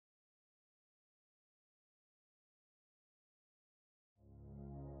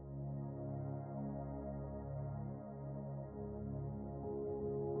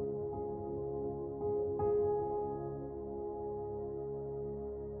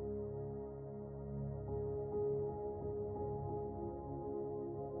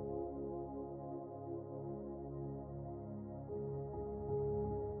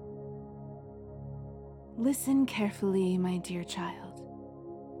Listen carefully, my dear child,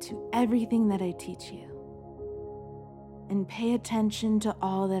 to everything that I teach you, and pay attention to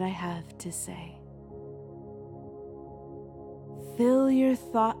all that I have to say. Fill your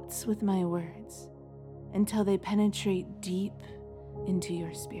thoughts with my words until they penetrate deep into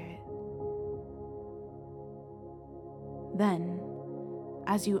your spirit. Then,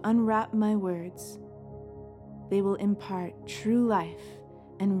 as you unwrap my words, they will impart true life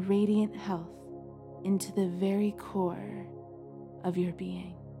and radiant health into the very core of your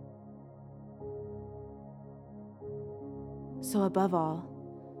being. So above all,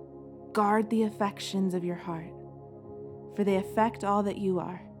 guard the affections of your heart, for they affect all that you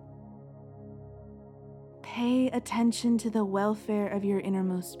are. Pay attention to the welfare of your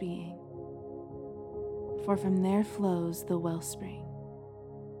innermost being, for from there flows the wellspring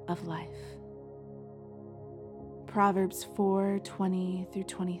of life. Proverbs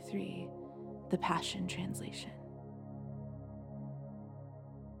 4:20-23, the Passion Translation.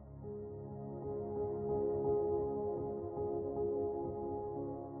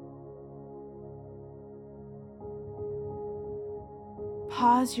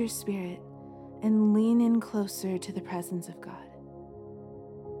 Pause your spirit and lean in closer to the presence of God.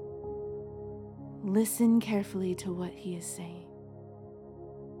 Listen carefully to what He is saying.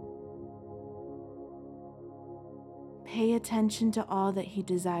 Pay attention to all that He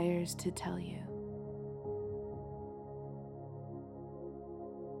desires to tell you.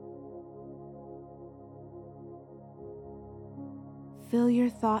 Fill your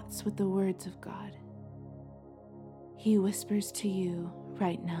thoughts with the words of God. He whispers to you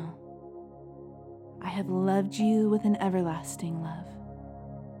right now, I have loved you with an everlasting love.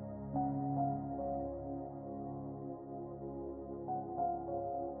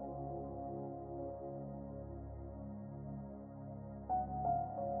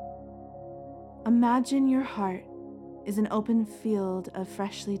 Imagine your heart is an open field of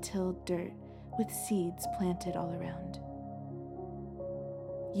freshly tilled dirt with seeds planted all around.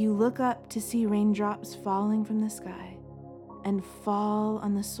 You look up to see raindrops falling from the sky and fall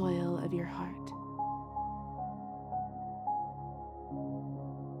on the soil of your heart.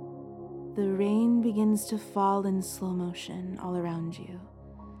 The rain begins to fall in slow motion all around you,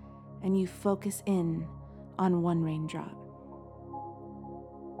 and you focus in on one raindrop.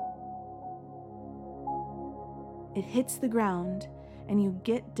 It hits the ground, and you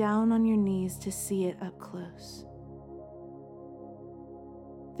get down on your knees to see it up close.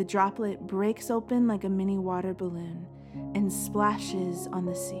 The droplet breaks open like a mini water balloon and splashes on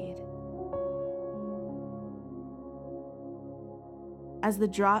the seed. As the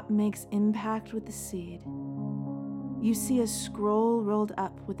drop makes impact with the seed, you see a scroll rolled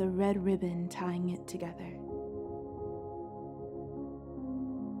up with a red ribbon tying it together.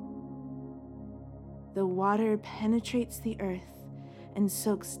 The water penetrates the earth and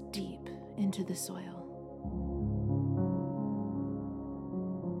soaks deep into the soil.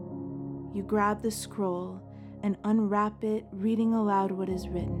 You grab the scroll and unwrap it, reading aloud what is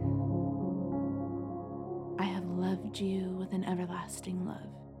written. I have loved you with an everlasting love.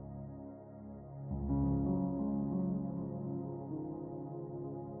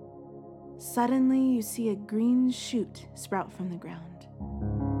 Suddenly, you see a green shoot sprout from the ground.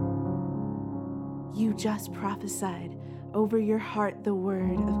 You just prophesied over your heart the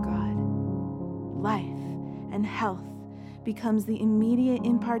word of God. Life and health becomes the immediate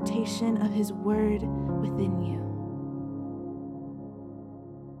impartation of His word within you.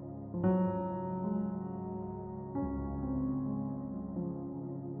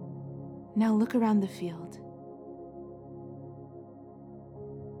 Now look around the field.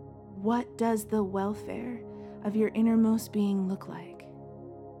 What does the welfare of your innermost being look like?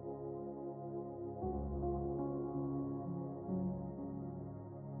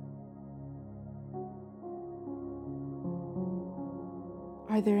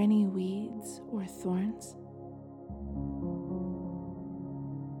 Are there any weeds or thorns?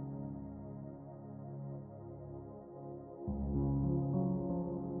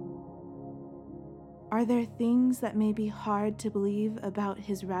 Are there things that may be hard to believe about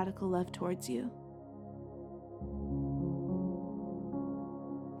His radical love towards you?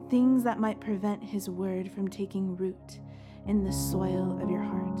 Things that might prevent His word from taking root in the soil of your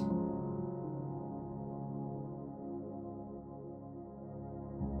heart?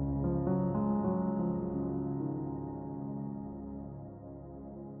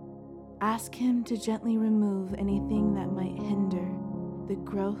 Ask Him to gently remove anything that might hinder the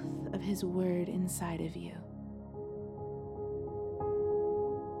growth of His word inside of you.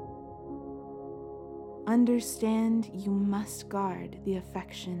 Understand you must guard the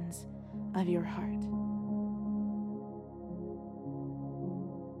affections of your heart.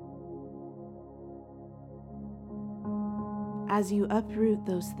 As you uproot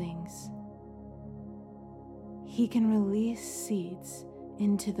those things, He can release seeds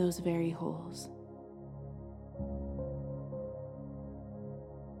into those very holes.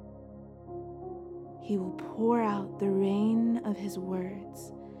 He will pour out the rain of His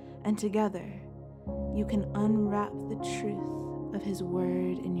words, and together you can unwrap the truth of His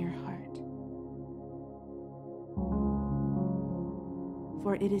word in your heart.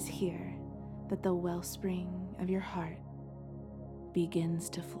 For it is here that the wellspring of your heart begins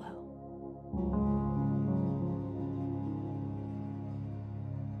to flow.